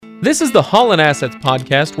This is the Holland Assets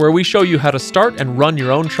podcast, where we show you how to start and run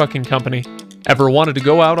your own trucking company. Ever wanted to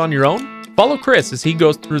go out on your own? Follow Chris as he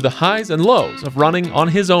goes through the highs and lows of running on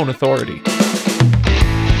his own authority.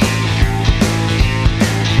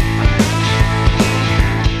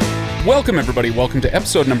 Welcome, everybody. Welcome to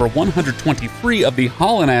episode number 123 of the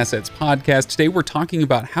Holland Assets podcast. Today, we're talking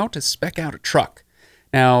about how to spec out a truck.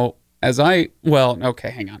 Now, hang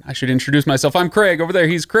on. I should introduce myself. I'm Craig. Over there,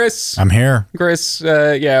 he's Chris. I'm here. Chris, we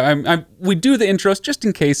do the intros just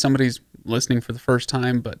in case somebody's listening for the first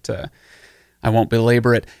time, but I won't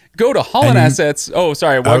belabor it. Go to Holland Assets. Oh,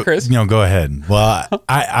 sorry. What, Chris? Go ahead. Well,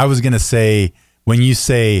 I was going to say, when you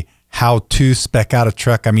say how to spec out a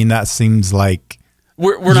truck, I mean, that seems like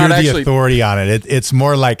we're you're not the authority on it. It's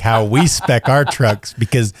more like how we spec our trucks,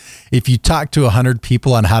 because if you talk to 100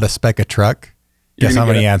 people on how to spec a truck, guess how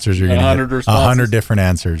many answers you're going to get? 100 different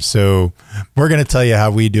answers. So we're going to tell you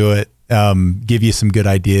how we do it, give you some good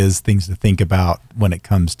ideas, things to think about when it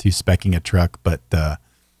comes to speccing a truck. But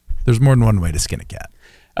there's more than one way to skin a cat.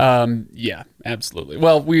 Yeah, absolutely.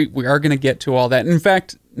 Well, we are going to get to all that. In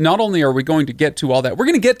fact, not only are we going to get to all that, we're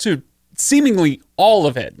going to get to seemingly all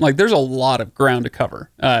of it. Like, there's a lot of ground to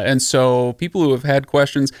cover. And so people who have had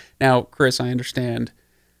questions, now, Chris, I understand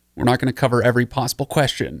we're not going to cover every possible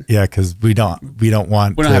question. Yeah, because we don't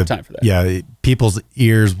have time for that. Yeah, people's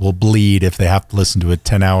ears will bleed if they have to listen to a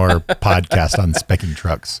 10-hour podcast on specking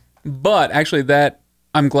trucks. But actually,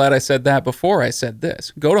 I'm glad I said that before I said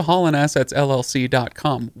this. Go to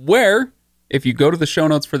hollandassetsllc.com, where if you go to the show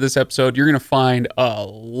notes for this episode, you're going to find a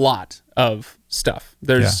lot of stuff.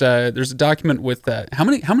 There's a document with how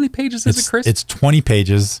many pages is it, Chris? It's 20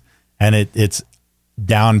 pages, and it's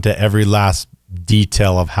down to every last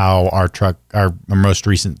detail of how our most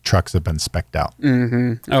recent trucks have been spec'd out.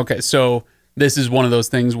 Mm-hmm. Okay, so this is one of those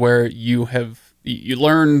things where you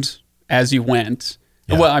learned as you went.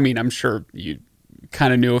 Yeah. Well, I mean, I'm sure you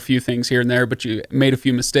kind of knew a few things here and there, but you made a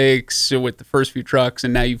few mistakes with the first few trucks,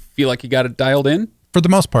 and now you feel like you got it dialed in? For the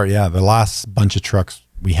most part, yeah. The last bunch of trucks,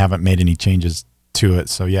 we haven't made any changes to it.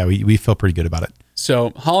 So, yeah, we feel pretty good about it.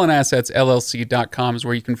 So, hollandassetsllc.com is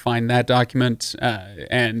where you can find that document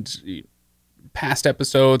and past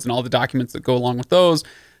episodes and all the documents that go along with those.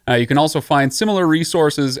 You can also find similar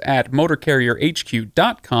resources at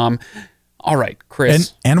motorcarrierhq.com. All right,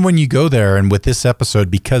 Chris. And when you go there, and with this episode,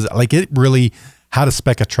 because how to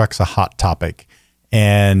spec a truck's a hot topic,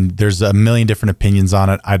 and there's a million different opinions on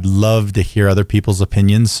it. I'd love to hear other people's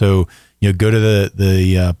opinions. So, go to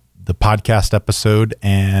the podcast episode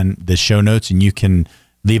and the show notes, and you can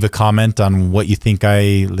leave a comment on what you think.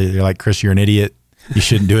 You're like, Chris, you're an idiot. You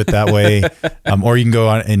shouldn't do it that way. Or you can go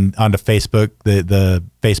onto Facebook, the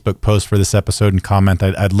Facebook post for this episode, and comment.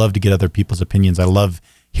 I'd love to get other people's opinions. I love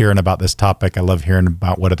hearing about this topic. I love hearing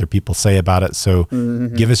about what other people say about it. So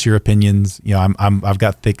give us your opinions. I've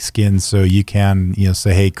got thick skin, so you can,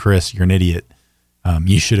 say, hey, Chris, you're an idiot.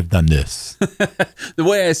 You should have done this. The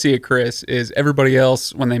way I see it, Chris, is everybody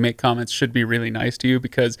else, when they make comments, should be really nice to you,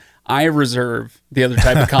 because I reserve the other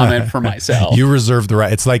type of comment for myself. You reserve the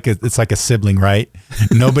right. It's like a sibling, right?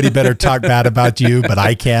 Nobody better talk bad about you, but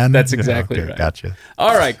I can. That's exactly right. Gotcha.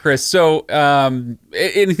 All right, Chris. So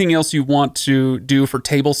anything else you want to do for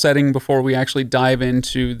table setting before we actually dive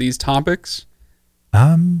into these topics?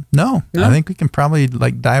 No. I think we can probably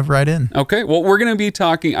dive right in. Okay. Well, we're going to be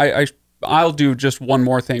talking. I'll do just one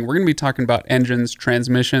more thing. We're going to be talking about engines,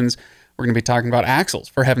 transmissions. We're going to be talking about axles,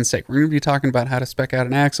 for heaven's sake. We're going to be talking about how to spec out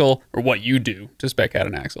an axle, or what you do to spec out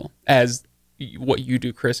an axle, as what you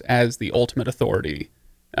do, Chris, as the ultimate authority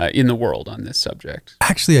in the world on this subject.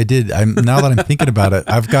 Actually, I did. Now that I'm thinking about it,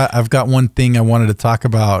 I've got one thing I wanted to talk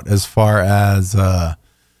about as far as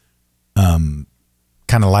kind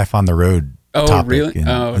of life on the road. Oh, topic, really?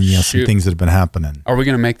 And some things that have been happening. Are we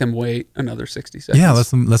going to make them wait another 60 seconds? Yeah,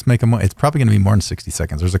 let's make them wait. It's probably going to be more than 60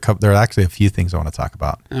 seconds. There are actually a few things I want to talk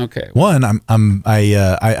about. Okay. One,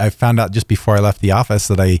 I found out just before I left the office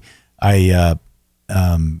that I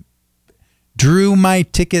drew my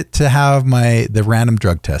ticket to have the random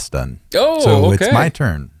drug test done. Oh, so okay. It's my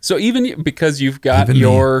turn. So even because you've got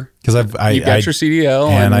your CDL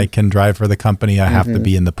and I can drive for the company, I have to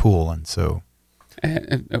be in the pool, and so.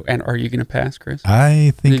 And are you going to pass, Chris?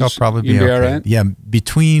 I think I'll probably be okay. All right? Yeah,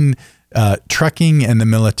 between trucking and the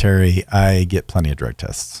military, I get plenty of drug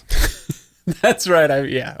tests. That's right.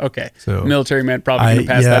 Okay. So military man probably going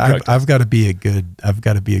to pass that drug test. I've got to be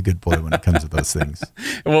a good boy when it comes to those things.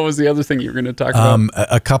 What was the other thing you were going to talk about?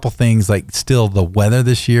 A couple things, still the weather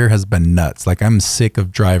this year has been nuts. I'm sick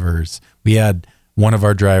of drivers. We had one of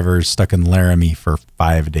our drivers stuck in Laramie for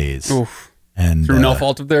 5 days. Oof. And through no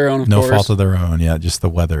fault of their own, of no course. fault of their own. Yeah, just the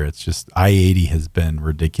weather. It's just I-80 has been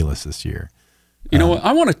ridiculous this year. You know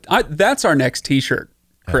what? That's our next T-shirt,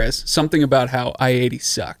 Chris. Something about how I-80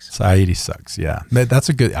 sucks. So I-80 sucks. Yeah, that's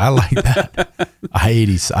a good. I like that.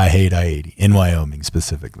 I-80. I hate I-80 in Wyoming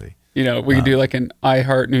specifically. You know, we could do like an I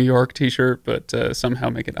Heart New York T-shirt, but somehow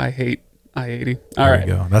make it I Hate I-80. All There right.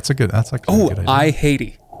 you go. That's a good. That's like a good idea.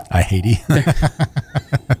 I-80.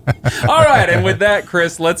 I-80. All right, and with that,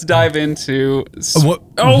 Chris, let's dive into. One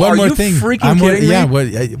are more you thing. freaking kidding me? Yeah.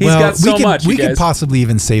 He's got so much. We you could guys. possibly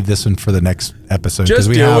even save this one for the next episode. Just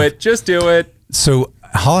do it. Just do it. So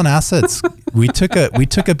Holland Assets, we took a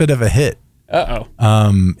bit of a hit.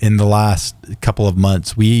 In the last couple of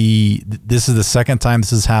months. This is the second time this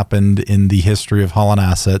has happened in the history of Holland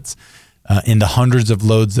Assets. In the hundreds of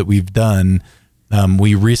loads that we've done,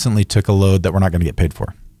 we recently took a load that we're not going to get paid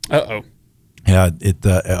for. Yeah,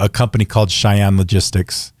 a company called Cheyenne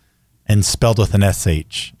Logistics, and spelled with an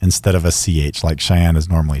SH instead of a CH like Cheyenne is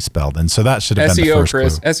normally spelled. And so that should have been the first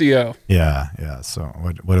Chris. clue. SEO. Yeah. So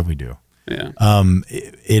what did we do? Yeah.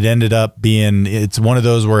 It ended up being, it's one of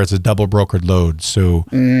those where it's a double brokered load. So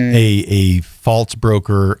a false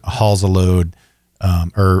broker hauls a load,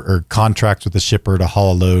 or contracts with the shipper to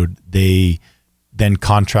haul a load. They then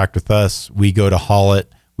contract with us. We go to haul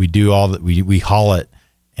it. We do all that. We haul it,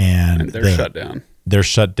 and they're shut down. They're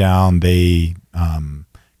shut down. They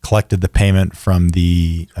collected the payment from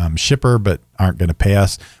the shipper, but aren't going to pay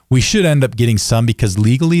us. We should end up getting some because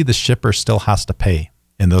legally the shipper still has to pay.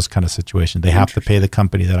 In those kind of situations, they have to pay the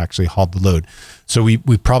company that actually hauled the load. So we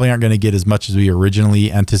probably aren't going to get as much as we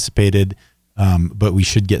originally anticipated, but we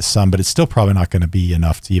should get some. But it's still probably not going to be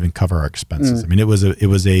enough to even cover our expenses. I mean, it was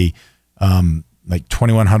a like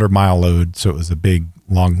 2,100 mile load, so it was a big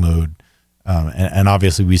long load, and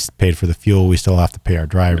obviously we paid for the fuel. We still have to pay our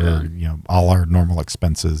driver, all our normal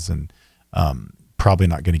expenses, and probably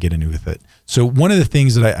not going to get any with it. So one of the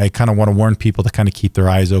things that I kind of want to warn people to kind of keep their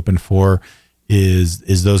eyes open for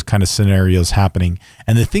is those kind of scenarios happening.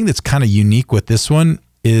 And the thing that's kind of unique with this one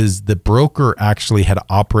is the broker actually had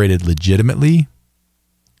operated legitimately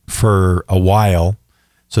for a while,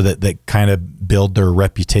 so that kind of build their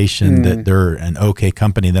reputation that they're an okay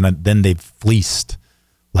company. Then they've fleeced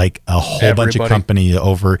like a whole bunch of company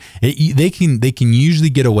over it. They can usually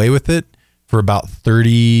get away with it for about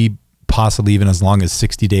 30, possibly even as long as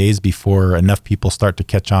 60 days before enough people start to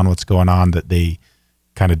catch on what's going on that they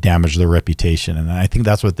kind of damage their reputation. And I think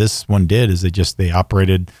that's what this one did, is they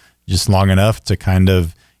operated just long enough to kind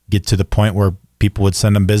of get to the point where people would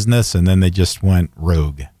send them business, and then they just went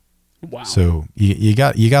rogue. Wow. So you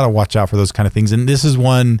got to watch out for those kind of things. And this is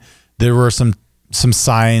one, there were some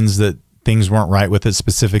signs that things weren't right with it.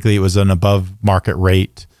 Specifically, it was an above market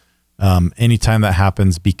rate. Anytime that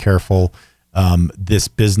happens, be careful. This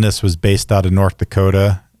business was based out of North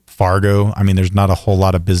Dakota, Fargo. I mean, there's not a whole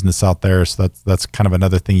lot of business out there, so that's kind of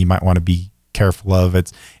another thing you might want to be careful of.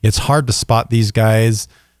 It's hard to spot these guys,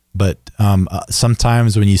 but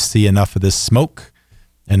sometimes when you see enough of this smoke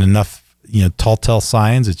and enough tall tale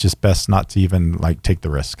signs, it's just best not to even like take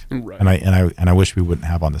the risk. Right. And I wish we wouldn't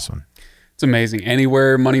have on this one. It's amazing.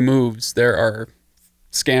 Anywhere money moves, there are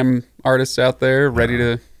scam artists out there ready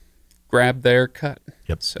to grab their cut.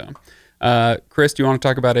 Yep. So, Chris, do you want to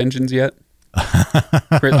talk about engines yet?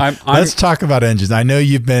 Chris, Let's talk about engines. I know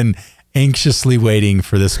you've been anxiously waiting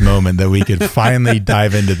for this moment that we could finally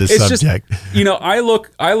dive into this subject. Just, I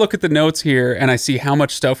look at the notes here and I see how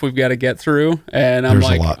much stuff we've got to get through, and I'm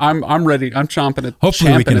There's a lot. I'm ready. I'm chomping it.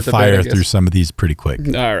 Hopefully we can fire through some of these pretty quick.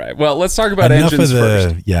 All right. Well, let's talk about engines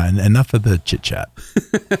first. Yeah, enough of the chit chat.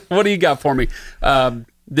 What do you got for me?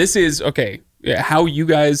 This is how you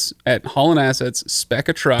guys at Holland Assets spec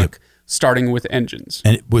a truck. Starting with engines.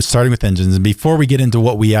 And it was starting with engines. And before we get into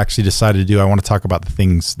what we actually decided to do, I want to talk about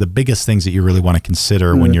the biggest things that you really want to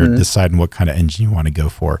consider when you're deciding what kind of engine you want to go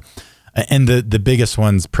for. And the biggest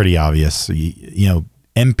one's pretty obvious.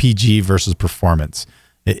 MPG versus performance.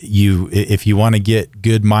 If you want to get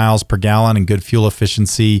good miles per gallon and good fuel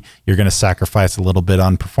efficiency, you're going to sacrifice a little bit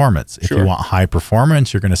on performance. If you want high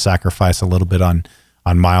performance, you're going to sacrifice a little bit on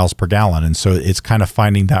miles per gallon. And so it's kind of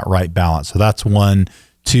finding that right balance. So that's one.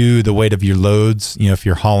 Two, the weight of your loads. If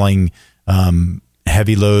you're hauling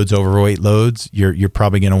heavy loads, overweight loads, you're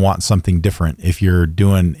probably going to want something different. If you're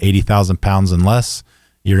doing 80,000 pounds and less,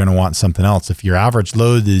 you're going to want something else. If your average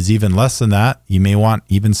load is even less than that, you may want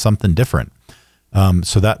even something different.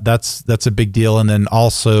 So that's a big deal. And then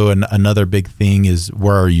also another big thing is,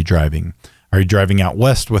 where are you driving? Are you driving out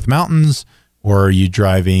west with mountains, or are you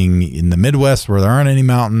driving in the Midwest where there aren't any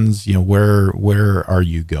mountains? Where are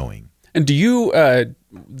you going? And do you,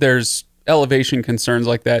 there's elevation concerns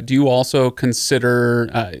like that, do you also consider,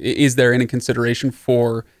 is there any consideration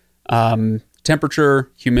for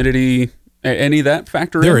temperature, humidity, any of that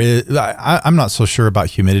factor There in? is. I'm not so sure about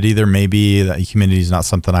humidity. There may be that humidity is not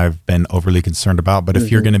something I've been overly concerned about. But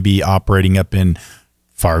if you're going to be operating up in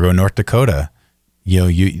Fargo, North Dakota,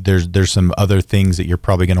 there's some other things that you're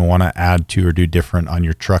probably going to want to add to or do different on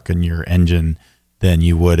your truck and your engine than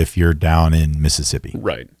you would if you're down in Mississippi.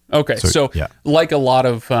 Right. Okay. So yeah. like a lot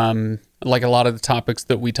of the topics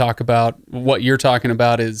that we talk about, what you're talking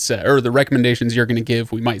about is, or the recommendations you're going to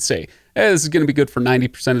give, we might say, this is going to be good for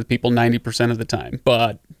 90% of the people 90% of the time,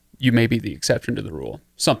 but you may be the exception to the rule.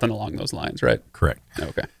 Something along those lines, right? Correct.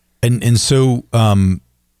 Okay. And so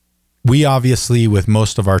we obviously, with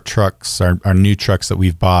most of our trucks, our new trucks that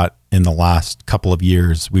we've bought in the last couple of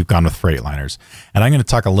years, we've gone with Freightliners. And I'm going to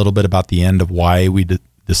talk a little bit about the end of why we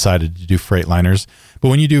decided to do Freightliners. But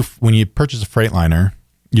when you purchase a Freightliner,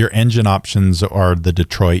 your engine options are the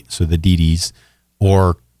Detroit, so the DDs,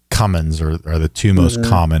 or Cummins are the two most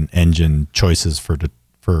common engine choices for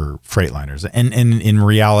Freightliners. And in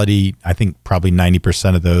reality, I think probably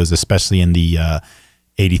 90% of those, especially in the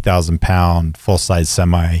 80,000 pound full size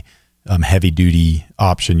semi heavy duty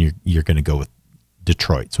option, you're going to go with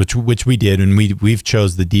Detroit's, which we did, and we've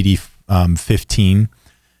chose the DD 15.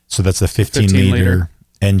 So that's a 15 liter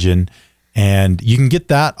engine. And you can get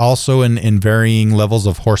that also in varying levels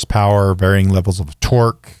of horsepower, varying levels of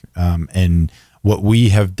torque. And what we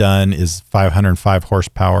have done is 505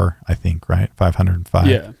 horsepower, I think, right? 505.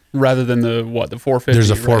 Yeah. Rather than the 450. There's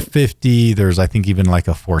a 450. Right? There's, I think, even like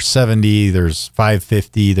a 470. There's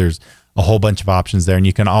 550. There's a whole bunch of options there. And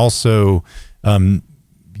you can also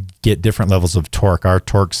get different levels of torque. Our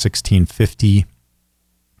torque's 1650.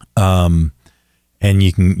 And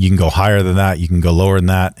you can go higher than that. You can go lower than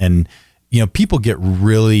that. And people get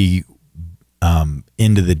really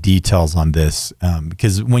into the details on this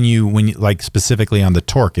because when you like specifically on the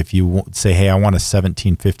torque, if you say, hey, I want a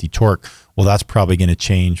 1750 torque, well, that's probably going to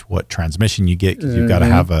change what transmission you get because you've got to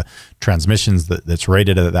have a transmissions that's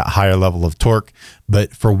rated at that higher level of torque.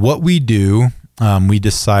 But for what we do, we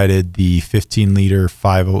decided the 15 liter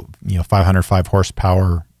 505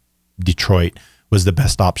 horsepower Detroit was the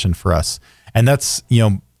best option for us. And that's,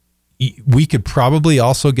 we could probably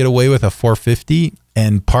also get away with a 450.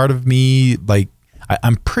 And part of me, like,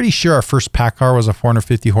 I'm pretty sure our first PACCAR was a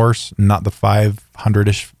 450 horse, not the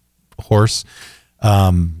 500-ish horse.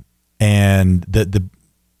 And the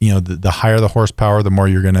higher the horsepower, the more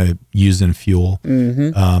you're going to use in fuel.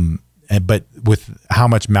 But with how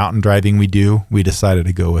much mountain driving we do, we decided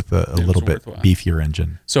to go with a little bit beefier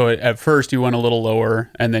engine. So at first you went a little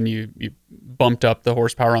lower, and then you bumped up the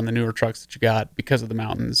horsepower on the newer trucks that you got because of the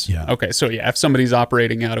mountains. Yeah. Okay. So yeah, if somebody's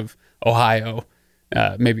operating out of Ohio,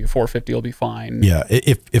 maybe a 450 will be fine. Yeah.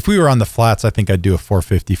 If we were on the flats, I think I'd do a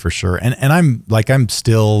 450 for sure. And I'm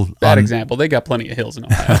still bad example. They got plenty of hills in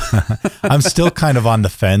Ohio. I'm still kind of on the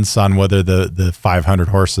fence on whether the 500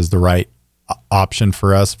 horse is the right option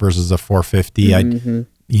for us versus a 450.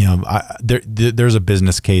 There's a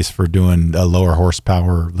business case for doing a lower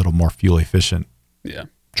horsepower, a little more fuel efficient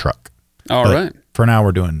truck. All right. For now,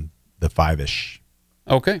 we're doing the 5-ish.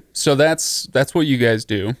 Okay. So that's what you guys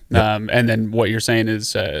do. Yep. And then what you're saying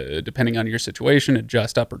is, depending on your situation,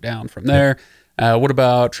 adjust up or down from there. What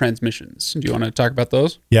about transmissions? Do you want to talk about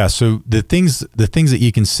those? Yeah. So the things that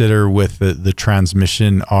you consider with the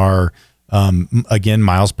transmission are, again,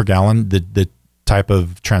 miles per gallon. The type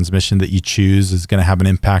of transmission that you choose is going to have an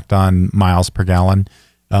impact on miles per gallon.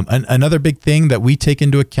 Another big thing that we take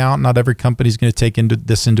into account, not every company is going to take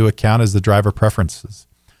into account, is the driver preferences.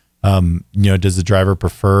 Does the driver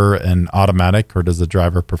prefer an automatic or does the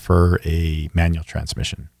driver prefer a manual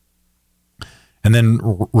transmission? And then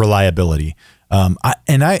reliability.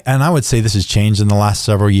 I would say this has changed in the last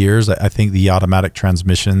several years. I think the automatic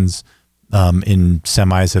transmissions in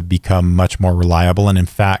semis have become much more reliable. And in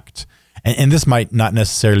fact, and this might not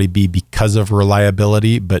necessarily be because of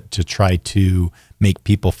reliability, but to try to make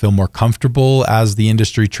people feel more comfortable as the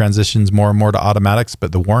industry transitions more and more to automatics.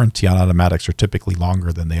 But the warranty on automatics are typically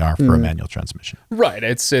longer than they are for a manual transmission. Right.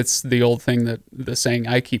 It's the old thing that the saying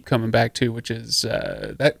I keep coming back to, which is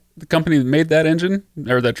that the company that made that engine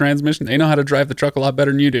or the transmission, they know how to drive the truck a lot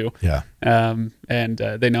better than you do. Yeah. And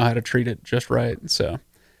they know how to treat it just right. So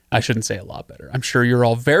I shouldn't say a lot better. I'm sure you're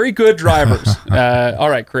all very good drivers.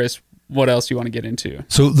 All right, Chris. What else do you want to get into?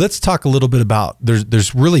 So let's talk a little bit about,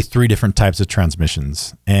 there's really three different types of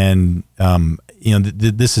transmissions. And,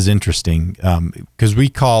 this is interesting because we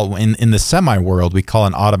call, in the semi world, we call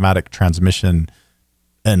an automatic transmission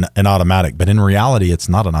an automatic, but in reality, it's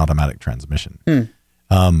not an automatic transmission.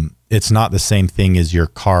 it's not the same thing as your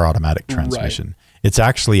car automatic transmission. Right. It's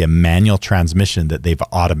actually a manual transmission that they've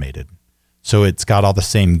automated. So it's got all the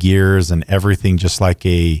same gears and everything, just like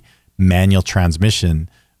a manual transmission,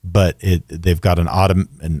 but they've got an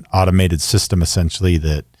automated system essentially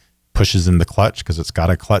that pushes in the clutch, because it's got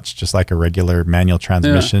a clutch just like a regular manual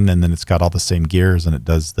transmission, and then it's got all the same gears and it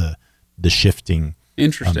does the shifting.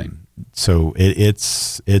 Interesting. So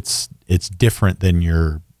it's different than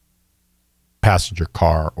your passenger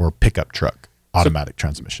car or pickup truck automatic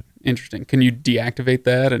transmission. Interesting. Can you deactivate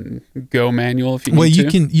that and go manual if you need to? Well, you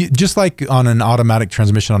can, just like on an automatic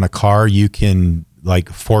transmission on a car, you can like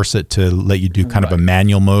force it to let you do kind of a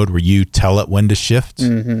manual mode where you tell it when to shift.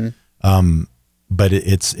 Mm-hmm. But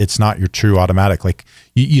it's not your true automatic. Like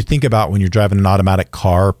you think about when you're driving an automatic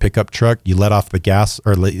car or pickup truck, you let off the gas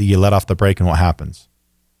or you let off the brake, and what happens?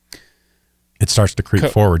 It starts to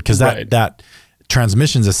creep forward, because that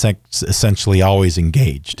transmission's essentially always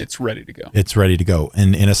engaged. It's ready to go. It's ready to go.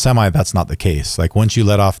 And in a semi, that's not the case. Like once you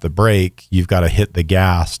let off the brake, you've got to hit the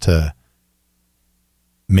gas to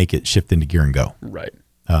make it shift into gear and go. Right.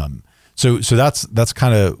 So that's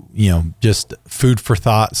kind of, just food for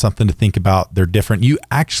thought, something to think about. They're different. You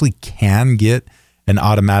actually can get an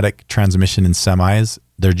automatic transmission in semis.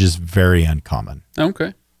 They're just very uncommon.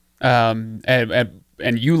 Okay. And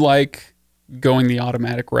you like going the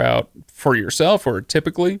automatic route for yourself, or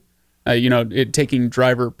typically, taking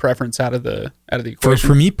driver preference out of the equation?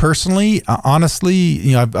 For me personally,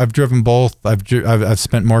 honestly, I've driven both. I've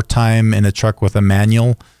spent more time in a truck with a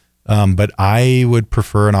manual, but I would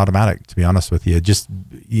prefer an automatic, to be honest with you. Just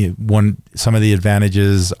some of the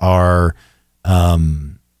advantages are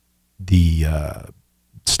the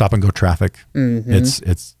stop and go traffic. Mm-hmm.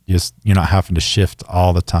 It's just you're not having to shift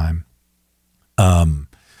all the time.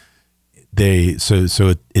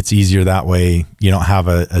 It's easier that way. You don't have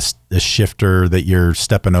a shifter that you're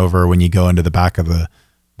stepping over when you go into the back of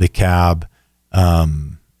the cab.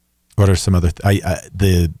 What are some other?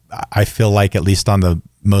 I feel like, at least on the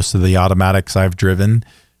most of the automatics I've driven,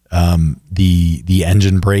 the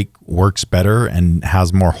engine brake works better and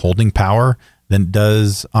has more holding power than it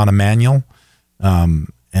does on a manual.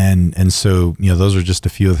 And so those are just a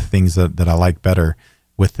few of the things that I like better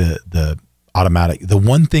with the automatic. The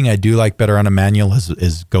one thing I do like better on a manual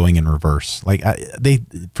is going in reverse. Like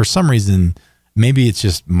for some reason, maybe it's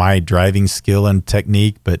just my driving skill and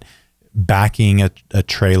technique, but backing a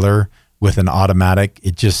trailer with an automatic,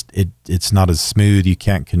 it's not as smooth. You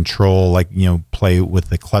can't control, play with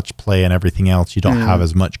the clutch play and everything else. You don't have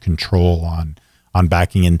as much control on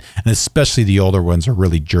backing, and especially the older ones are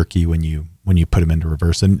really jerky when you put them into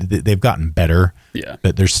reverse, and they've gotten better. Yeah,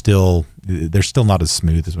 but they're still not as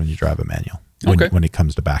smooth as when you drive a manual when it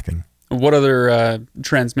comes to backing. What other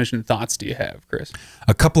transmission thoughts do you have, Chris?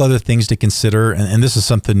 A couple other things to consider, and this is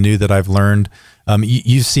something new that I've learned.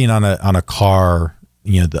 You've seen on a car,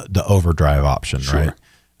 the overdrive option, sure,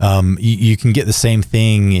 right? You can get the same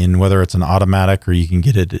thing in whether it's an automatic or you can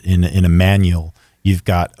get it in a manual. You've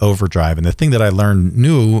got overdrive, and the thing that I learned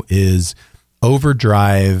new is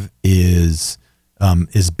overdrive is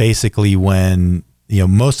basically when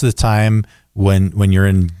most of the time when you're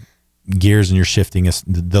in gears and you're shifting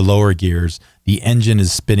the lower gears, the engine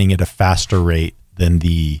is spinning at a faster rate than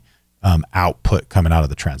the output coming out of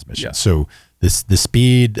the transmission. Yeah. So the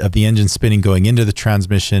speed of the engine spinning going into the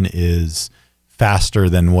transmission is faster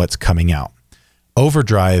than what's coming out.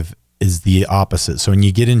 Overdrive is the opposite. So when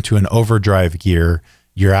you get into an overdrive gear,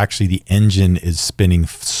 the engine is spinning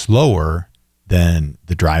slower than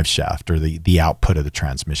the drive shaft or the output of the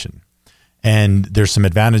transmission. And there's some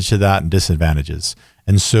advantage to that and disadvantages.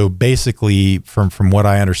 And so basically from what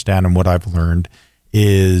I understand and what I've learned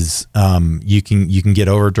is you can get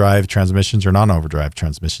overdrive transmissions or non-overdrive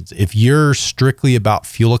transmissions. If you're strictly about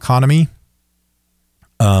fuel economy,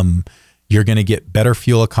 you're going to get better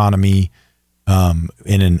fuel economy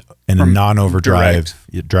in a non-overdrive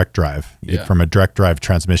direct drive, from a direct drive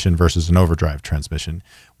transmission versus an overdrive transmission,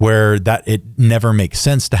 where that it never makes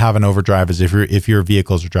sense to have an overdrive is if your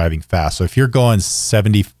vehicles are driving fast. So if you're going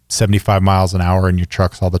 70, 75 miles an hour in your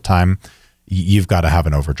trucks all the time, you've got to have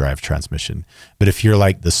an overdrive transmission. But if you're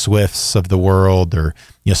like the Swifts of the world, or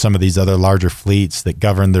some of these other larger fleets that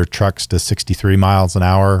govern their trucks to 63 miles an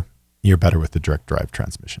hour, you're better with the direct drive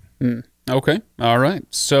transmission. Okay. All right.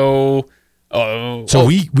 So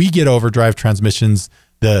we get overdrive transmissions,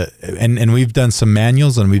 and we've done some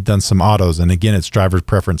manuals and we've done some autos. And again, it's driver's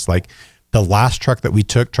preference. Like the last truck that we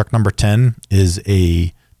took, truck number 10, is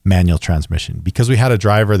a manual transmission, because we had a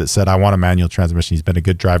driver that said, I want a manual transmission. He's been a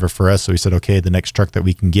good driver for us. So he said, okay, the next truck that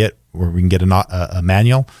we can get where we can get a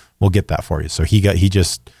manual, we'll get that for you. So he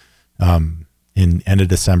just in end of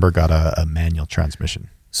December, got a manual transmission.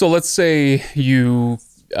 So let's say you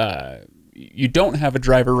don't have a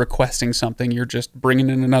driver requesting something. You're just bringing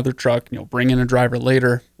in another truck. Bring in a driver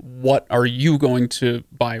later. What are you going to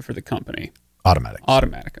buy for the company?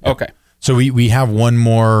 Automatic. Okay. So we have one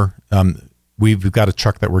more. We've got a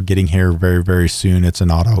truck that we're getting here very, very soon. It's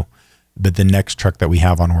an auto, but the next truck that we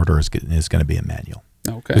have on order is going to be a manual.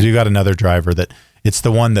 Okay. Because we've got another driver it's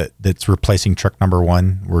the one that's replacing truck number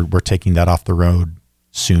 1. We're taking that off the road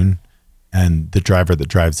soon, and the driver that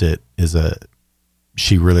drives it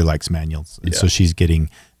she really likes manuals, and so she's getting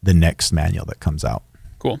the next manual that comes out.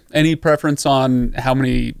 Cool. Any preference on how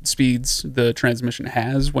many speeds the transmission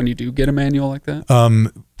has when you do get a manual like that?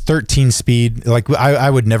 13 speed. Like I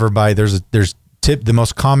would never buy. The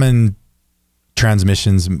most common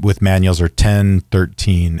transmissions with manuals are 10,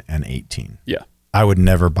 13, and 18. Yeah. I would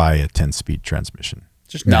never buy a 10-speed transmission.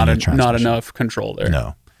 Just not enough control there.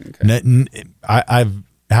 No. Okay. I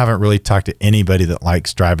haven't really talked to anybody that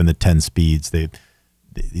likes driving the 10 speeds. They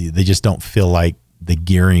just don't feel like the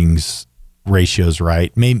gearings ratios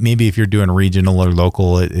right. Maybe if you're doing regional or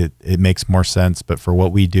local, it makes more sense. But for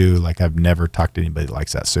what we do, like I've never talked to anybody that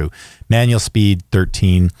likes that. So manual speed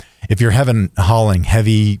 13. If you're hauling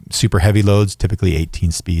super heavy loads, typically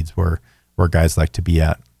 18 speeds where guys like to be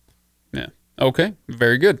at. Yeah. Okay.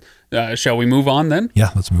 Very good. Shall we move on then?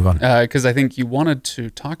 Yeah, let's move on. Because I think you wanted to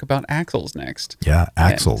talk about axles next. Yeah,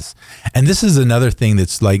 axles. And this is another thing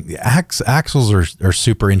that's like axles are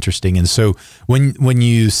super interesting. And so when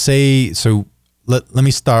you say, so let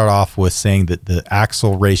me start off with saying that the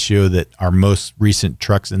axle ratio that our most recent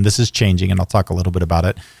trucks, and this is changing, and I'll talk a little bit about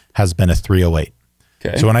it, has been a 308.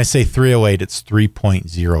 Okay. So when I say 308, it's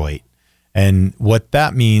 3.08. And what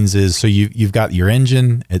that means is, so you've got your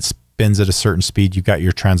engine, it spins at a certain speed. You've got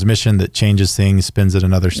your transmission that changes things, spins at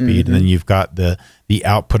another speed. And then you've got the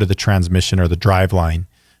output of the transmission or the drive line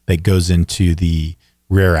that goes into the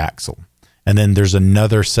rear axle. And then there's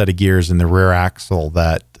another set of gears in the rear axle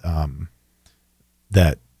that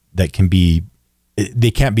can be,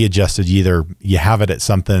 they can't be adjusted. Either you have it at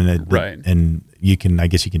something and you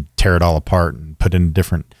can tear it all apart and put in a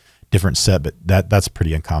different set, but that's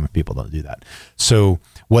pretty uncommon. People don't do that. So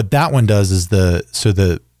what that one does is the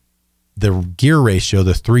gear ratio,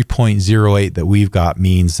 the 3.08 that we've got,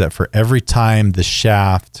 means that for every time the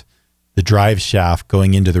drive shaft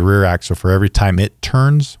going into the rear axle, for every time it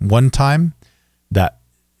turns one time, that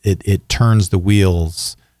it turns the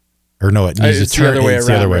wheels, or no, it needs to turn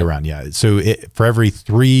the other way around. Yeah. So for every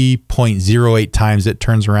 3.08 times it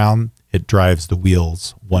turns around, it drives the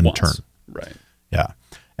wheels once. Turn. Right. Yeah.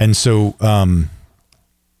 And so,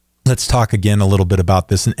 let's talk again a little bit about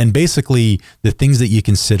this, and basically the things that you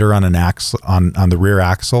consider on an axle, on the rear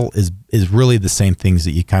axle is really the same things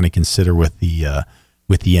that you kind of consider with the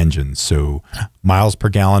engine. So miles per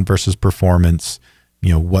gallon versus performance.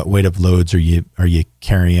 What weight of loads are you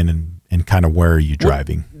carrying, and kind of where are you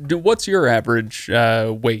driving? What's your average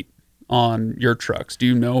weight on your trucks? Do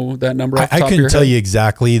you know that number? I couldn't tell you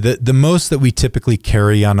exactly. The most that we typically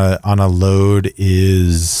carry on a load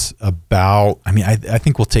is about, I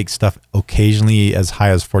think we'll take stuff occasionally as high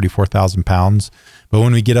as 44,000 pounds. But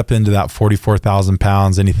when we get up into that 44,000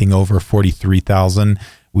 pounds, anything over 43,000,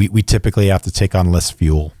 we typically have to take on less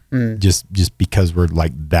fuel, just because we're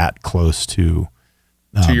like that close to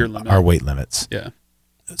your limit. Our weight limits. Yeah.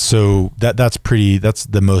 So that's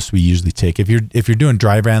the most we usually take. If you're doing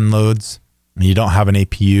dry van loads and you don't have an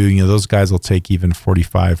APU, those guys will take even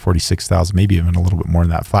 45, 46,000, maybe even a little bit more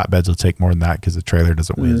than that. Flatbeds will take more than that because the trailer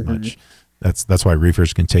doesn't weigh as much. That's why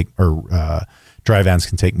reefers can take, or dry vans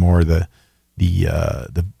can take more. The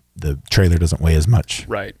trailer doesn't weigh as much.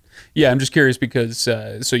 Right. Yeah, I'm just curious because,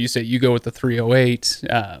 so you say you go with the 308,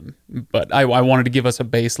 but I wanted to give us a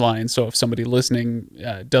baseline. So if somebody listening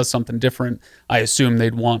does something different, I assume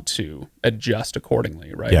they'd want to adjust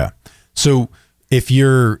accordingly, right? Yeah. So if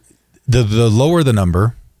you're, the lower the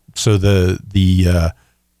number, so the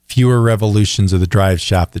fewer revolutions of the drive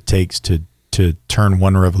shaft it takes to turn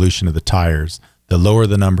one revolution of the tires, the lower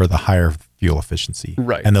the number, the higher fuel efficiency.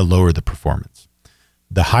 Right. And the lower the performance.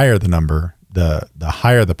 The higher the number, the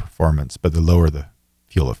higher the performance, but the lower the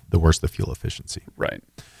fuel, the worse the fuel efficiency. Right.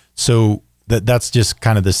 So that's just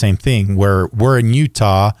kind of the same thing. Where we're in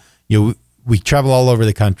Utah, we travel all over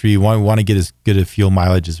the country. We want to get as good a fuel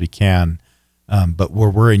mileage as we can, but where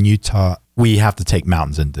we're in Utah, we have to take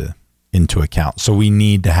mountains into account. So we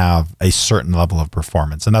need to have a certain level of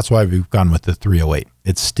performance, and that's why we've gone with the 308.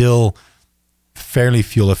 It's still fairly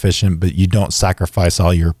fuel efficient, but you don't sacrifice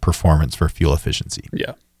all your performance for fuel efficiency.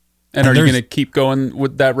 Yeah. And are you going to keep going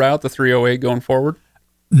with that route, the 308, going forward?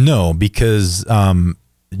 No, because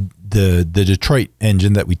the Detroit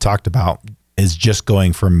engine that we talked about is just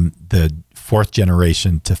going from the 4th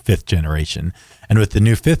generation to 5th generation. And with the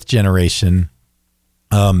new 5th generation,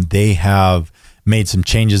 they have made some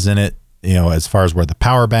changes in it, as far as where the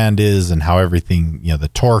power band is and how everything, the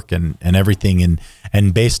torque and everything.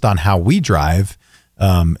 And based on how we drive,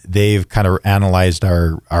 they've kind of analyzed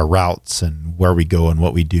our routes and where we go and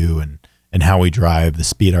what we do and how we drive, the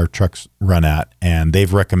speed our trucks run at. And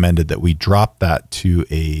they've recommended that we drop that to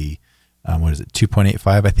a,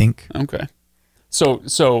 2.85, I think. Okay.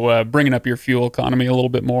 So bringing up your fuel economy a little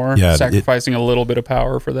bit more, sacrificing a little bit of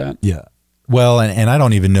power for that. Yeah. Well, and I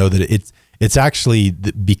don't even know that it's actually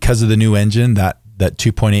because of the new engine that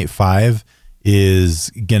 2.85 is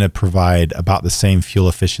going to provide about the same fuel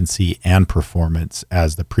efficiency and performance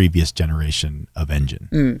as the previous generation of engine.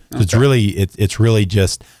 Okay. So it's really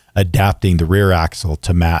just adapting the rear axle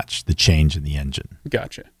to match the change in the engine.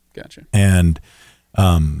 Gotcha. And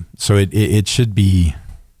so it should be.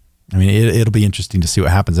 I mean, it'll be interesting to see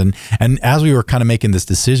what happens. And as we were kind of making this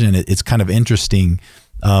decision, it's kind of interesting.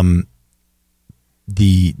 The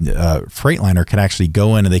Freightliner can actually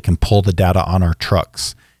go in and they can pull the data on our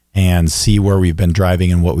trucks and see where we've been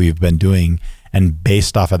driving and what we've been doing. And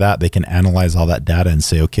based off of that, they can analyze all that data and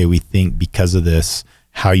say, okay, we think because of this,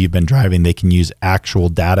 how you've been driving, they can use actual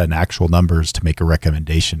data and actual numbers to make a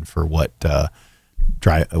recommendation for what the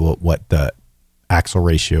axle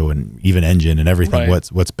ratio and even engine and everything,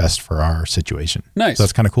 what's best for our situation. Nice. So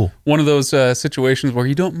that's kind of cool. One of those situations where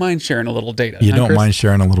you don't mind sharing a little data. You don't mind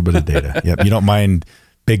sharing a little bit of data. Yep. You don't mind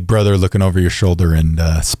Big Brother looking over your shoulder and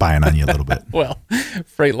spying on you a little bit. Well,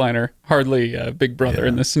 Freightliner, hardly Big Brother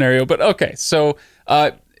in this scenario, but okay. So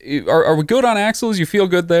are we good on axles? You feel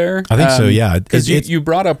good there? I think so, yeah. Because you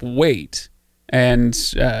brought up weight. And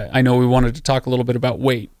I know we wanted to talk a little bit about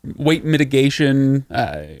weight mitigation,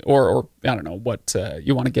 or I don't know what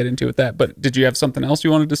you want to get into with that. But did you have something else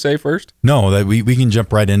you wanted to say first? No, that we can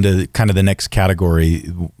jump right into kind of the next category,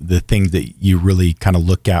 the things that you really kind of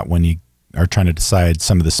look at when you are trying to decide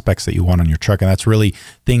some of the specs that you want on your truck, and that's really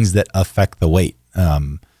things that affect the weight.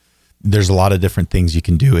 There's a lot of different things you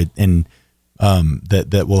can do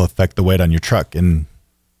that will affect the weight on your truck. And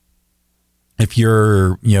if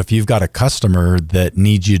you've got a customer that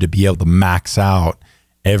needs you to be able to max out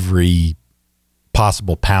every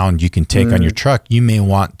possible pound you can take on your truck, you may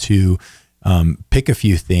want to pick a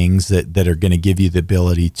few things that are going to give you the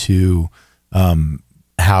ability to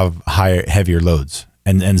have heavier loads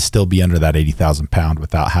and still be under that 80,000 pound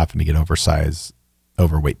without having to get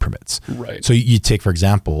overweight permits. Right. So you take, for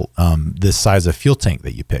example, the size of fuel tank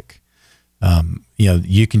that you pick.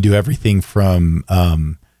 You can do everything from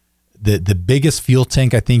the biggest fuel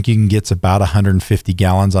tank I think you can get's about 150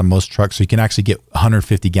 gallons on most trucks. So you can actually get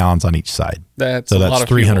 150 gallons on each side. That's 300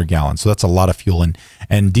 fuel. gallons. So that's a lot of fuel.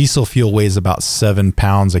 And diesel fuel weighs about 7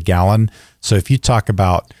 pounds a gallon. So if you talk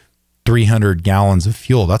about 300 gallons of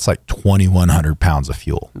fuel, that's like 2,100 pounds of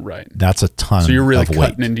fuel. Right. That's a ton. So you're really of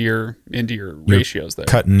cutting weight. into your ratios there.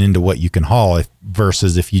 Cutting into what you can haul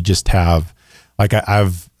versus if you just have, like I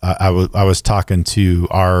was talking to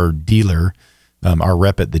our dealer, our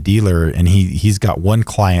rep at the dealer, and he's got one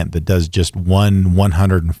client that does just one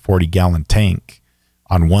 140 gallon tank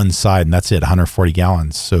on one side, and that's it, 140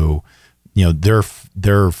 gallons. So,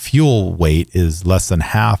 their fuel weight is less than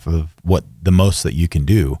half of what the most that you can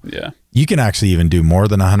do. Yeah. You can actually even do more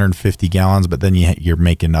than 150 gallons, but then you're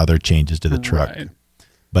making other changes to the truck. Right.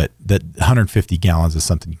 But that 150 gallons is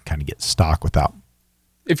something you can kind of get stock without.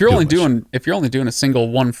 If you're only doing a single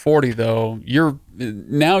 140 though, you're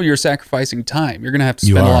sacrificing time. You're going to have to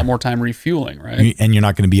spend a lot more time refueling, right? And you're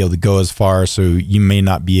not going to be able to go as far, so you may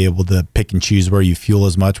not be able to pick and choose where you fuel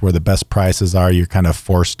as much, where the best prices are. You're kind of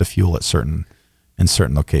forced to fuel at certain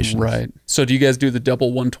locations. Right. So do you guys do the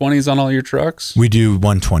double 120s on all your trucks? We do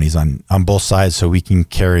 120s on both sides, so we can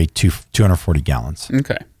carry 240 gallons.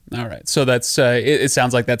 Okay. All right. So that's it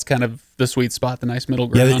sounds like that's kind of the sweet spot, the nice middle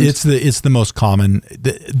ground. Yeah, it's the most common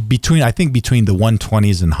between the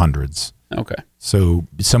 120s and 100s. Okay. So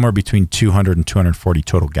somewhere between 200 and 240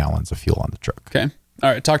 total gallons of fuel on the truck. Okay.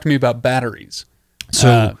 All right. Talk to me about batteries.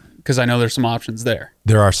 So, because I know there's some options there.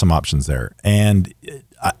 There are some options there, and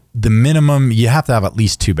the minimum you have to have at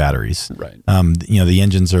least 2 batteries. Right. The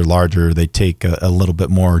engines are larger. They take a little bit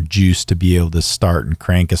more juice to be able to start and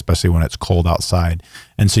crank, especially when it's cold outside.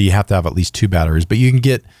 And so you have to have at least 2 batteries. But you can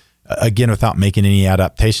get, again, without making any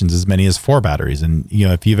adaptations, as many as 4 batteries. And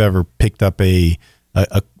if you've ever picked up a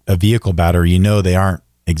vehicle battery, they aren't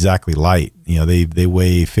exactly light. They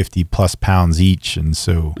weigh 50 plus pounds each, and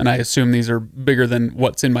I assume these are bigger than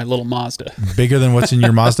what's in my little Mazda. Bigger than what's in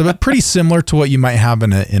your Mazda, but pretty similar to what you might have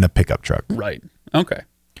in a pickup truck. Right. Okay.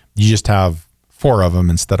 you just have 4 of them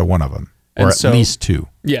instead of 1 of them, or And at so- least 2.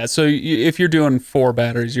 Yeah, so if you're doing 4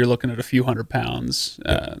 batteries, you're looking at a few hundred pounds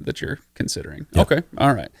that you're considering. Yep. Okay,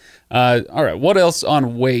 all right. All right, what else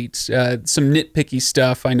on weight? Some nitpicky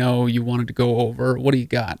stuff I know you wanted to go over. What do you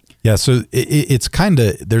got? Yeah, so it's kind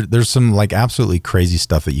of there's some like absolutely crazy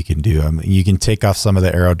stuff that you can do. I mean, you can take off some of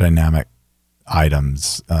the aerodynamic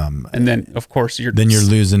items, And then, of course, you're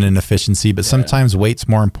losing in efficiency. But sometimes weight's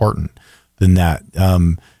more important than that.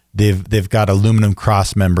 They've got aluminum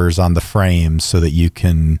cross members on the frame so that you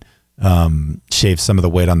can shave some of the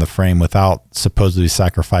weight on the frame without supposedly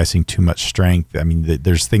sacrificing too much strength. I mean,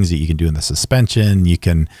 there's things that you can do in the suspension. You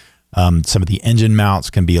can some of the engine mounts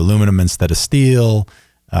can be aluminum instead of steel.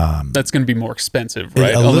 That's going to be more expensive,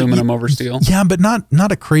 right? A li- Aluminum over steel. Yeah, but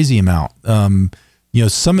not a crazy amount.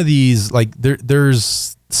 Some of these like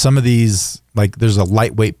there's some of these like there's a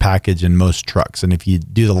lightweight package in most trucks, and if you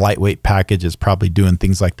do the lightweight package, it's probably doing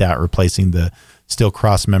things like that, replacing the steel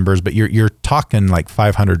cross members. But you're talking like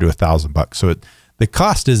 $500 to $1,000, so the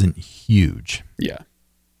cost isn't huge. Yeah.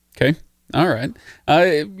 Okay. All right.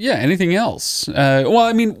 Yeah. Anything else? Well,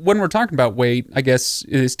 I mean, when we're talking about weight, I guess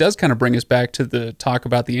this does kind of bring us back to the talk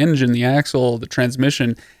about the engine, the axle, the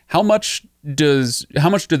transmission. How much do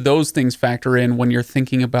those things factor in when you're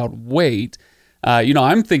thinking about weight?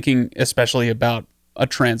 I'm thinking especially about a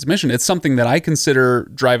transmission. It's something that I consider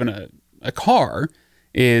driving a car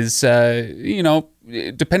is,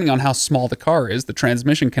 depending on how small the car is, the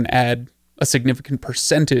transmission can add a significant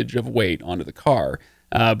percentage of weight onto the car.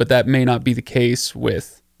 But that may not be the case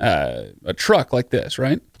with a truck like this,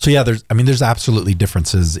 right? So yeah, there's absolutely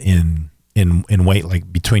differences in weight,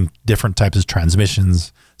 like between different types of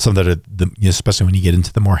transmissions. Some that are especially when you get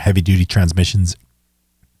into the more heavy duty transmissions,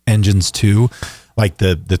 engines too, like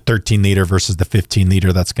the 13 liter versus the 15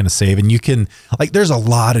 liter. That's going to save, and you can there's a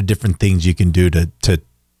lot of different things you can do to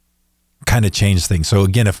kind of change things. So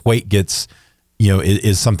again, if weight gets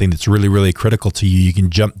is something that's really really critical to you, you can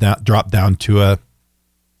drop down to a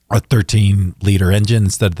 13 liter engine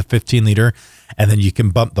instead of the 15 liter, and then you can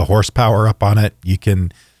bump the horsepower up on it. You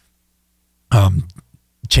can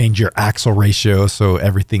change your axle ratio so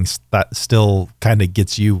everything's that still kind of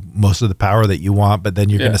gets you most of the power that you want, but then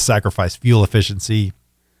you're going to sacrifice fuel efficiency.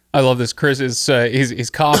 I love this. Chris is he's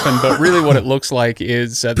coughing, but really what it looks like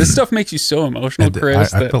is this stuff makes you so emotional,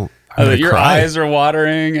 Chris, I feel that your cry. eyes are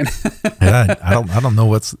watering. And Yeah, I don't know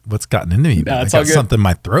what's gotten into me. No, I it's all got good. something in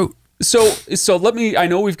my throat. So let me, I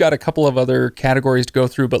know we've got a couple of other categories to go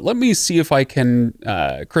through, but let me see if I can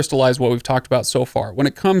crystallize what we've talked about so far. When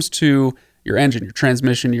it comes to your engine, your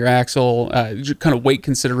transmission, your axle, kind of weight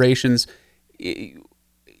considerations,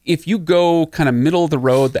 if you go kind of middle of the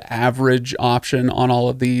road, the average option on all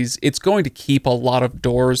of these, it's going to keep a lot of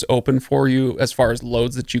doors open for you as far as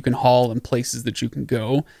loads that you can haul and places that you can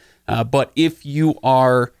go. But if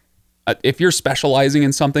you're specializing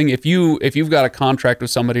in something, if you've got a contract with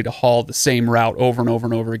somebody to haul the same route over and over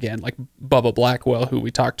and over again, like Bubba Blackwell, who we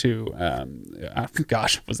talked to,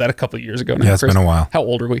 was that a couple of years ago now? Yeah, it's Chris? been a while. How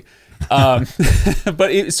old are we?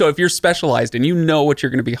 So if you're specialized and you know what you're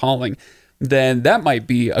going to be hauling, then that might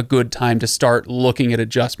be a good time to start looking at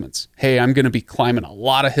adjustments. Hey, I'm going to be climbing a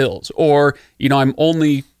lot of hills, or, I'm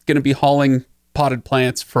only going to be hauling potted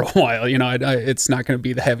plants for a while. It's not going to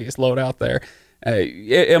be the heaviest load out there.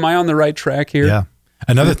 Am I on the right track here? Yeah.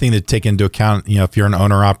 Another thing to take into account, if you're an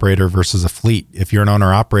owner operator versus a fleet, if you're an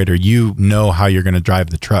owner operator, you know how you're going to drive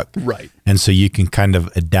the truck. Right. And so you can kind of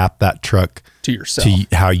adapt that truck To yourself.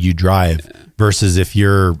 to how you drive versus if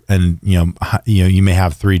you're, you may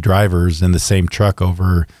have 3 drivers in the same truck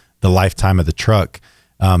over the lifetime of the truck.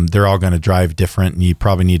 They're all going to drive different, and you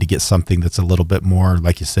probably need to get something that's a little bit more,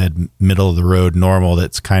 like you said, middle of the road, normal,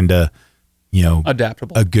 that's kind of,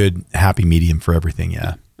 adaptable. a good happy medium for everything.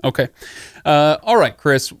 Yeah. Okay. All right,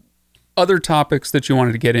 Chris. Other topics that you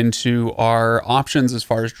wanted to get into are options as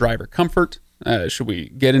far as driver comfort. Should we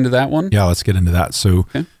get into that one? Yeah, let's get into that. So,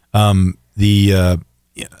 Okay.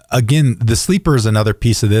 Again, the sleeper is another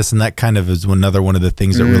piece of this, and that kind of is another one of the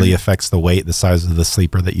things that really affects the weight, the size of the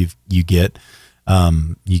sleeper that you get.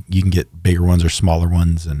 You can get bigger ones or smaller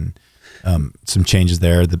ones, and some changes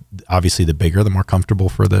there. Obviously, the bigger, the more comfortable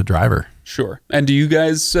for the driver. Sure. And do you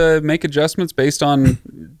guys make adjustments based on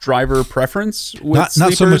driver preference with Not so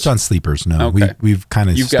sleepers? much on sleepers. No, Okay. we've kind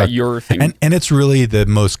of You've got your thing. and it's really the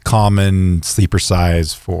most common sleeper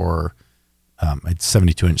size for a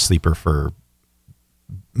 72-inch sleeper for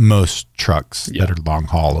most trucks that are long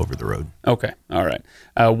haul over the road. Okay. All right.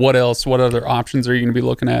 What else? What other options are you going to be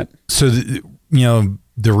looking at? So, some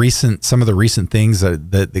of the recent things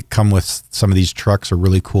that come with some of these trucks are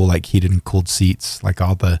really cool, like heated and cooled seats, like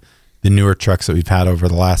all the the newer trucks that we've had over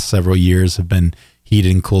the last several years have been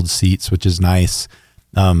heated and cooled seats, which is nice.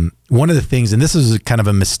 One of the things, and this is kind of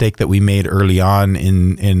a mistake that we made early on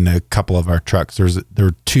in a couple of our trucks, there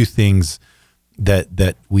were two things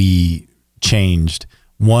that we changed.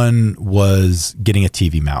 One was getting a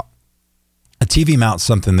TV mount. A TV mount's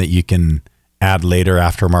something that you can add later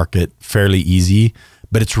aftermarket fairly easy,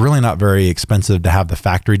 but it's really not very expensive to have the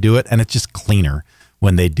factory do it, and it's just cleaner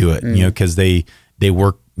when they do it, because they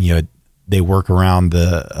work, they work around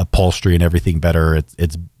the upholstery and everything better.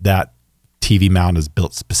 It's that TV mount is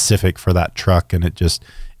built specific for that truck, and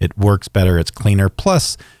it works better. It's cleaner.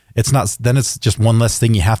 Plus, it's just one less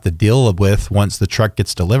thing you have to deal with once the truck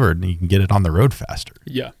gets delivered, and you can get it on the road faster.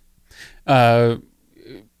 Yeah.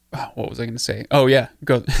 What was I going to say? Oh yeah.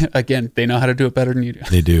 Go again. They know how to do it better than you do.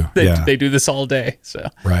 They do. They do this all day. So.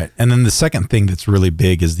 Right. And then the second thing that's really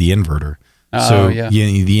big is the inverter. Yeah.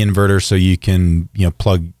 The inverter, so you can,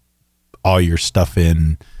 plug all your stuff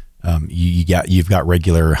in. You've got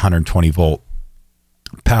regular 120 volt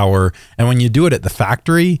power. And when you do it at the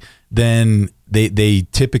factory, then they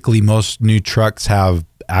typically, most new trucks have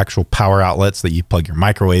actual power outlets that you plug your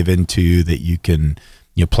microwave into, that you can,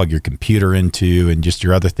 plug your computer into, and just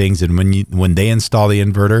your other things. And when they install the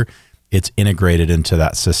inverter, it's integrated into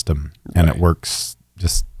that system, and it works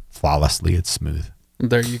just flawlessly. It's smooth.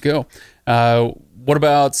 There you go. What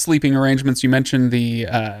about sleeping arrangements? You mentioned the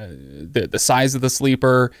size of the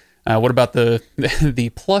sleeper. What about the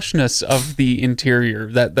plushness of the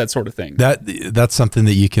interior, that sort of thing? That's something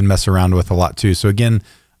that you can mess around with a lot too. So again,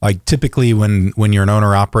 like typically when you're an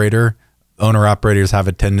owner-operators have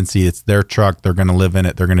a tendency, it's their truck, they're going to live in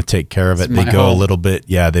it, they're going to take care of it. They go a little bit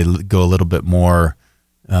more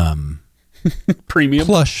premium,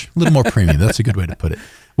 plush, a little more premium. That's a good way to put it.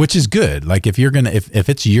 Which is good. Like if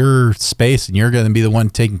it's your space and you're going to be the one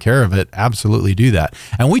taking care of it, absolutely do that.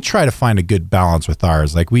 And we try to find a good balance with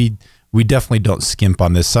ours. Like we definitely don't skimp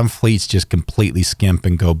on this. Some fleets just completely skimp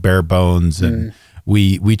and go bare bones, and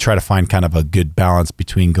we try to find kind of a good balance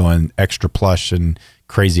between going extra plush and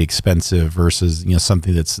crazy expensive versus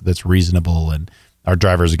something that's reasonable and our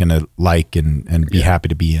drivers are going to like and be happy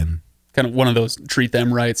to be in. Kind of one of those, treat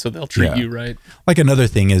them right so they'll treat you right. Like another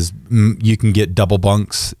thing is you can get double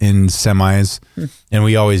bunks in semis, and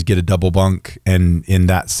we always get a double bunk, and in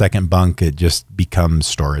that second bunk it just becomes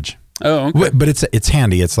storage. Oh, okay. But it's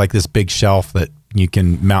handy. It's like this big shelf that you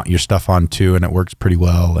can mount your stuff onto, and it works pretty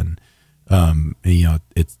well. And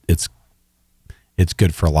it's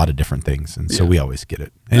good for a lot of different things, and so we always get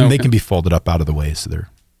it. And they can be folded up out of the way, so they're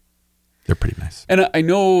pretty nice. And I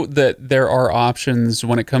know that there are options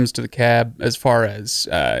when it comes to the cab as far as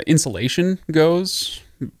insulation goes,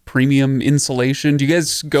 premium insulation. Do you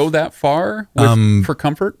guys go that far for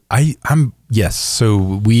comfort? Yes.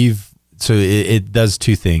 So it does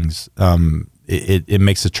two things. It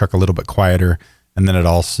makes the truck a little bit quieter, and then it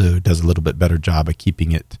also does a little bit better job of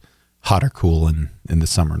keeping it hot or cool in the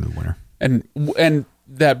summer and the winter. And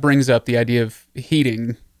that brings up the idea of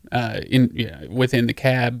heating within the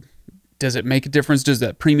cab. Does it make a difference? Does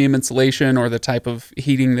that premium insulation or the type of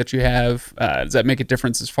heating that you have, does that make a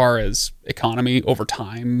difference as far as economy over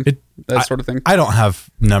time, sort of thing? I don't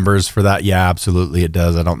have numbers for that. Yeah, absolutely it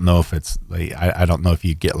does. I don't know if it's like, I don't know if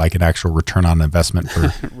you get like an actual return on investment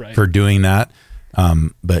for, right. for doing that.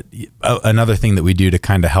 But another thing that we do to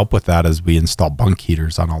kind of help with that is we install bunk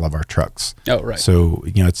heaters on all of our trucks. Oh, right. So,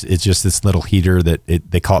 it's just this little heater that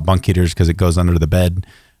they call it bunk heaters because it goes under the bed.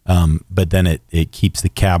 But then it keeps the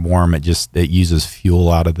cab warm. It uses fuel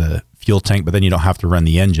out of the fuel tank, but then you don't have to run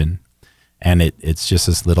the engine, and it's just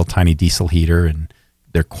this little tiny diesel heater, and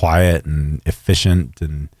they're quiet and efficient,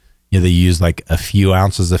 and they use like a few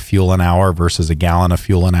ounces of fuel an hour versus a gallon of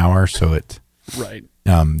fuel an hour. So right.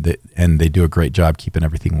 And they do a great job keeping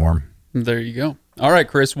everything warm. There you go. All right,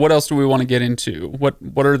 Chris, what else do we want to get into?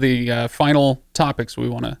 What are the final topics we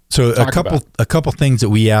want to talk about? A couple things that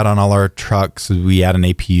we add on all our trucks is we add an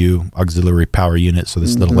APU, auxiliary power unit, so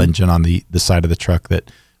this little engine on the side of the truck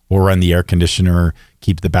that will run the air conditioner,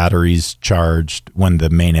 keep the batteries charged when the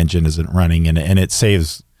main engine isn't running, and it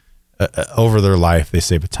saves over their life, they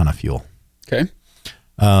save a ton of fuel. Okay.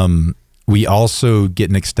 We also get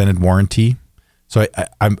an extended warranty. So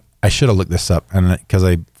I should have looked this up, and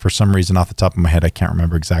because for some reason off the top of my head I can't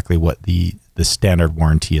remember exactly what the standard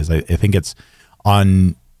warranty is. I think it's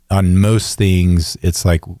on most things it's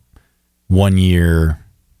like 1 year,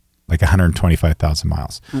 like 125,000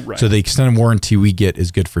 miles. Right. So the extended warranty we get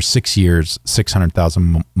is good for 6 years,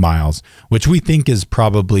 600,000 miles, which we think is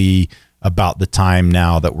probably about the time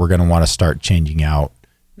now that we're going to want to start changing out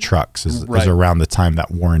trucks. Is around the time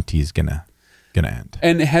that warranty is going to going to end.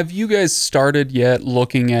 And have you guys started yet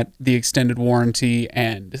looking at the extended warranty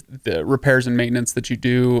and the repairs and maintenance that you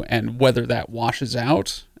do and whether that washes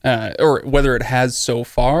out? Or whether it has so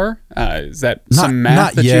far? Is that some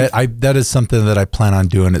math? Not yet. That is something that I plan on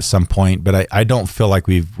doing at some point, but I don't feel like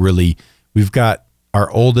we've got our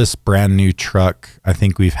oldest brand new truck. I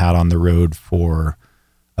think we've had on the road for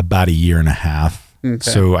about a year and a half. Okay.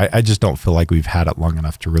 So I just don't feel like we've had it long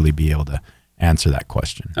enough to really be able to answer that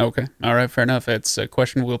question. Okay. All right. Fair enough. It's a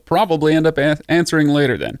question we'll probably end up answering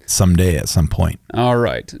later then. Someday at some point. All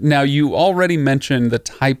right. Now, you already mentioned the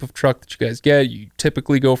type of truck that you guys get. You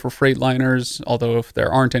typically go for Freightliners, although if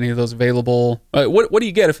there aren't any of those available, what do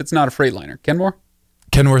you get if it's not a Freightliner? Kenmore?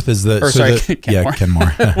 Kenworth is the... Kenmore. Yeah,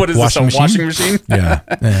 Kenmore. What is washing this, a washing machine?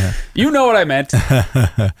 Yeah. You know what I meant.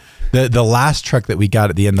 The last truck that we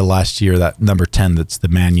got at the end of last year, that number 10, that's the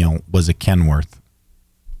manual, was a Kenworth.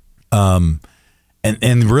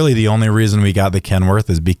 And really the only reason we got the Kenworth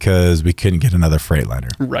is because we couldn't get another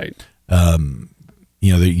Freightliner. Right.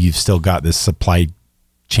 You've still got this supply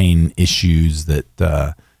chain issues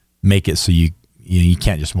that make it so you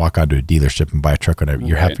can't just walk onto a dealership and buy a truck whenever.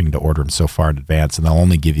 You're having to order them so far in advance, and they'll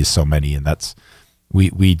only give you so many. And that's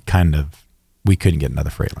we couldn't get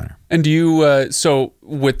another Freightliner. And do you, so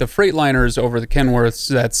with the Freightliners over the Kenworths,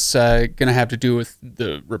 that's going to have to do with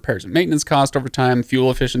the repairs and maintenance cost over time,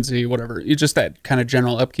 fuel efficiency, whatever, just that kind of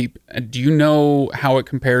general upkeep. Do you know how it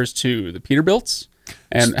compares to the Peterbilts?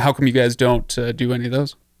 And how come you guys don't do any of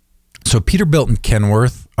those? So Peterbilt and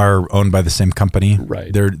Kenworth are owned by the same company.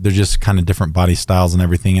 Right. They're just kind of different body styles and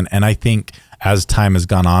everything. And I think as time has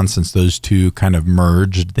gone on, since those two kind of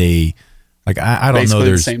merged, I don't know.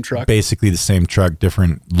 There's basically the same truck,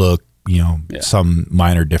 different look, some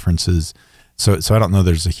minor differences. So I don't know.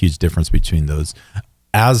 There's a huge difference between those.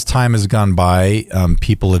 As time has gone by,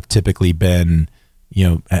 people have typically been,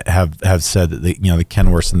 have said that the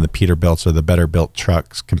Kenworths and the Peterbilts are the better built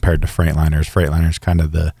trucks compared to Freightliners. Freightliners kind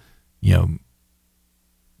of the,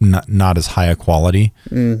 not as high a quality.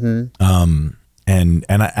 Mm-hmm. And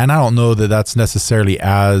I don't know that that's necessarily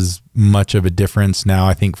as much of a difference now.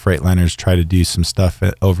 I think Freightliners try to do some stuff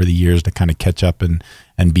over the years to kind of catch up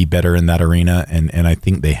and be better in that arena, and I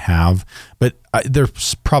think they have. But they're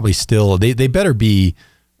probably still they better be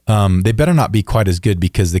they better not be quite as good,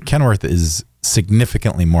 because the Kenworth is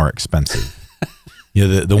significantly more expensive.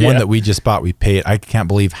 The one that we just bought, we paid, I can't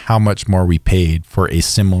believe how much more we paid for a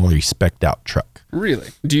similarly spec'd out truck. Really?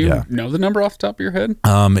 Do you know the number off the top of your head?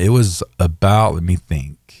 It was about, let me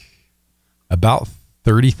think, about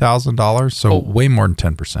 $30,000. So way more than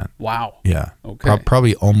 10%. Wow. Yeah. Okay.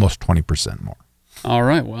 Probably almost 20% more. All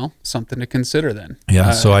right. Well, something to consider then.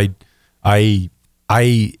 Yeah. So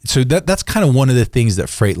so that's kind of one of the things that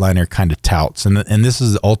Freightliner kind of touts, and this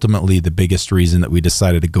is ultimately the biggest reason that we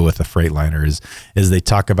decided to go with a Freightliner is they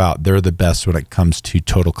talk about they're the best when it comes to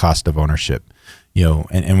total cost of ownership.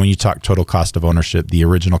 And when you talk total cost of ownership, the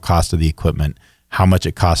original cost of the equipment, how much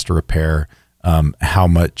it costs to repair, how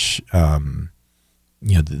much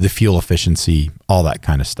the fuel efficiency, all that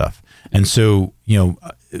kind of stuff. And so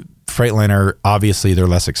Freightliner, obviously they're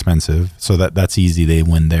less expensive, so that's easy. They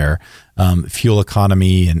win there. Fuel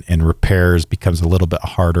economy and repairs becomes a little bit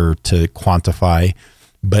harder to quantify.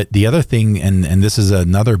 But the other thing, and this is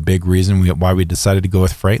another big reason why we decided to go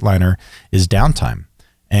with Freightliner, is downtime.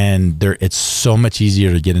 And it's so much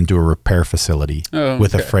easier to get into a repair facility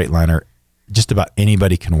with a Freightliner. Just about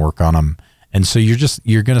anybody can work on them. And so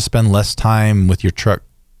you're going to spend less time with your truck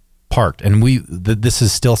parked. And this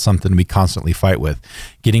is still something we constantly fight with.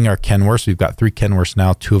 Getting our Kenworths, we've got 3 Kenworths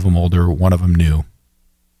now, 2 of them older, 1 of them new.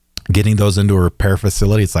 Getting those into a repair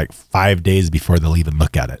facility, it's like 5 days before they'll even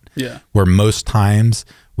look at it. Yeah. Where most times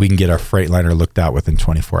we can get our Freightliner looked at within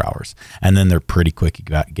 24 hours. And then they're pretty quick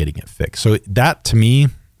at getting it fixed. So that, to me,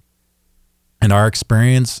 in our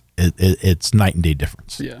experience, it's night and day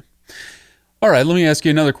difference. Yeah. All right, let me ask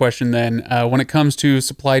you another question then. When it comes to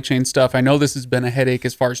supply chain stuff, I know this has been a headache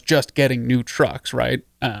as far as just getting new trucks, right?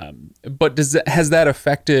 But has that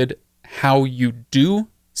affected how you do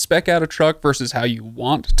spec out a truck versus how you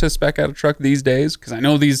want to spec out a truck these days? Because I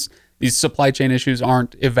know these supply chain issues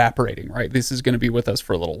aren't evaporating, right? This is going to be with us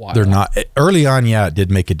for a little while. They're not. Early on, yeah, it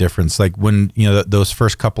did make a difference. Like when, those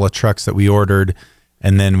first couple of trucks that we ordered,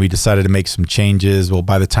 and then we decided to make some changes. Well,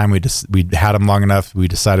 by the time we had them long enough, we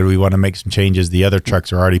decided we want to make some changes. The other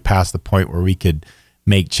trucks are already past the point where we could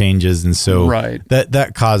make changes. And so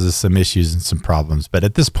that causes some issues and some problems. But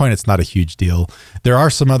at this point, it's not a huge deal. There are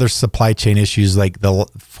some other supply chain issues, like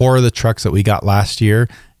 4 of the trucks that we got last year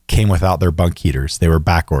came without their bunk heaters. They were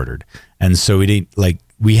back ordered. And so we didn't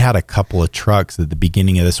we had a couple of trucks at the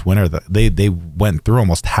beginning of this winter that they went through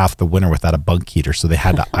almost half the winter without a bunk heater, so they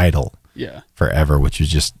had to idle forever, which was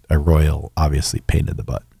just a royal, obviously, pain in the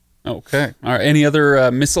butt. Okay. All right. Any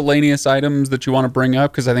other miscellaneous items that you want to bring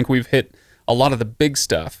up? Because I think we've hit a lot of the big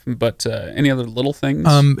stuff, but any other little things?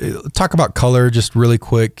 Talk about color just really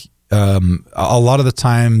quick. A lot of the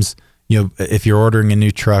times, if you're ordering a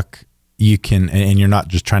new truck, you can, and you're not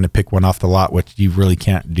just trying to pick one off the lot, which you really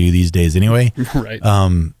can't do these days anyway. Right.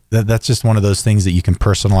 That's just one of those things that you can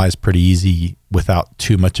personalize pretty easy without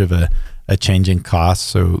too much of a change in cost.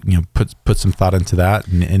 So, put some thought into that,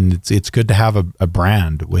 and it's good to have a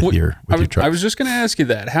brand with your truck. I was just going to ask you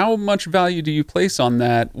that. How much value do you place on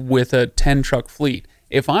that with a 10 truck fleet?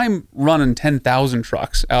 If I'm running 10,000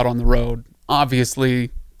 trucks out on the road,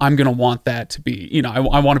 obviously I'm going to want that to be, I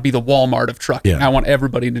want to be the Walmart of trucking. Yeah. I want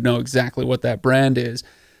everybody to know exactly what that brand is.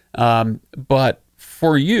 But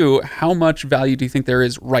for you, how much value do you think there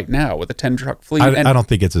is right now with a 10 truck fleet? I don't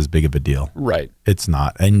think it's as big of a deal. Right. It's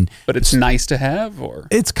not. But it's nice to have, or?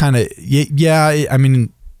 It's kind of, yeah. I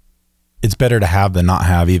mean, it's better to have than not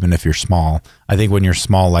have, even if you're small. I think when you're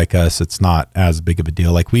small like us, it's not as big of a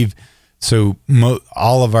deal. Like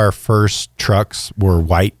all of our first trucks were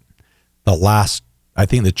white. I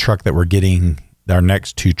think the truck that we're getting, our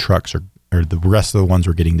next two trucks or the rest of the ones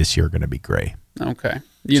we're getting this year are going to be gray. Okay.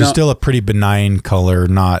 Still a pretty benign color,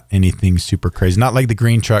 not anything super crazy. Not like the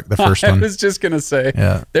green truck, the first one. I was just going to say,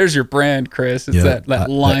 there's your brand, Chris. It's that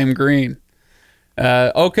lime green.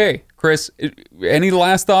 Okay, Chris, any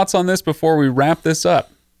last thoughts on this before we wrap this up?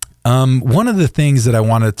 One of the things that I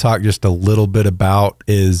want to talk just a little bit about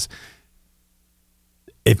is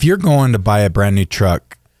if you're going to buy a brand new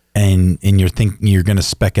truck and you're thinking you're going to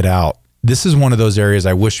spec it out, this is one of those areas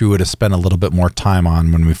I wish we would have spent a little bit more time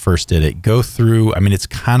on when we first did it. Go through, it's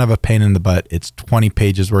kind of a pain in the butt. It's 20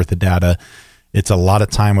 pages worth of data. It's a lot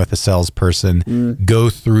of time with a salesperson.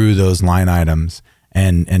 Go through those line items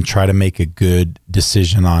and try to make a good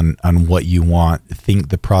decision on what you want. Think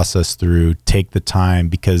the process through, take the time,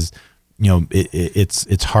 because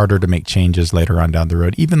it's harder to make changes later on down the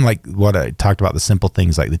road. Even like what I talked about, the simple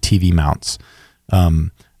things like the TV mounts.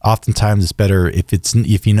 Oftentimes it's better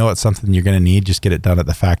if you know it's something you're going to need, just get it done at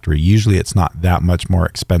the factory. Usually it's not that much more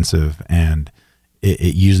expensive, and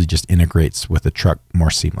it usually just integrates with the truck more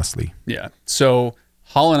seamlessly. Yeah. So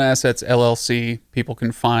Holland Assets LLC, people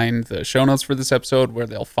can find the show notes for this episode where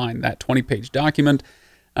they'll find that 20-page document,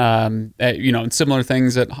 and similar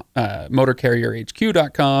things at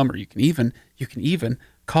motorcarrierhq.com, or you can even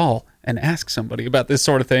call and ask somebody about this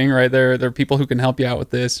sort of thing, right? There are people who can help you out with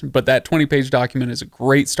this, but that 20-page document is a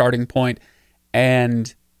great starting point.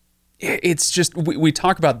 And it's just, we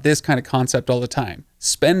talk about this kind of concept all the time.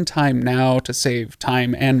 Spend time now to save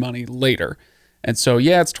time and money later. And so,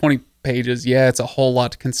 it's 20 pages. It's a whole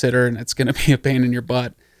lot to consider, and it's going to be a pain in your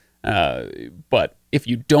butt. But if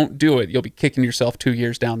you don't do it, you'll be kicking yourself 2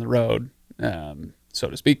 years down the road, so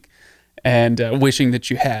to speak, and wishing that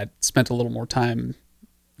you had spent a little more time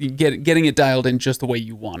getting it dialed in just the way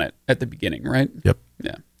you want it at the beginning, right? Yep.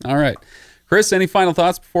 Yeah. All right. Chris, any final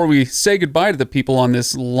thoughts before we say goodbye to the people on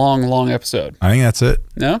this long episode? I think that's it.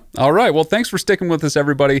 No? All right. Well, thanks for sticking with us,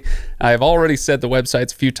 everybody. I've already said the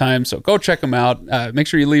websites a few times, so go check them out. Make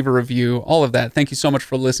sure you leave a review, all of that. Thank you so much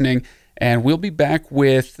for listening. And we'll be back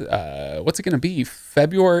with, what's it going to be?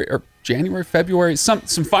 February or January, February? Some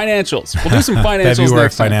financials. We'll do some financials February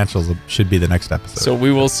next time. financials should be the next episode. So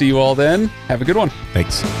we will see you all then. Have a good one.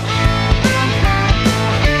 Thanks.